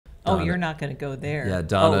Oh, you're not going to go there. Yeah,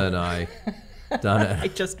 Donna and I. Donna. I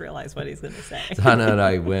just realized what he's going to say. Donna and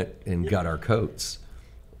I went and got our coats,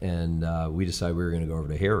 and we decided we were going to go over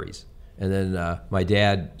to Harry's. And then my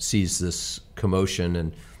dad sees this commotion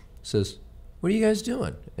and says, "What are you guys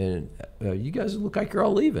doing? And you guys look like you're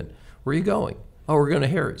all leaving. Where are you going?" "Oh, we're going to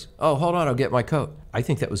Harry's." "Oh, hold on, I'll get my coat." I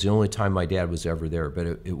think that was the only time my dad was ever there, but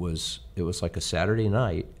it was like a Saturday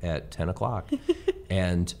night at 10 o'clock.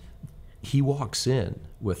 And he walks in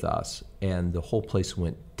with us, and the whole place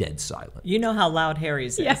went dead silent. You know how loud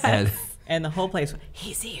Harry's is. Yes. And the whole place,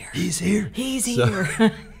 he's here. He's here. He's So,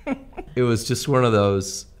 here. it was just one of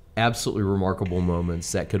those absolutely remarkable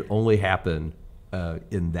moments that could only happen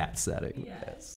in that setting. Yes.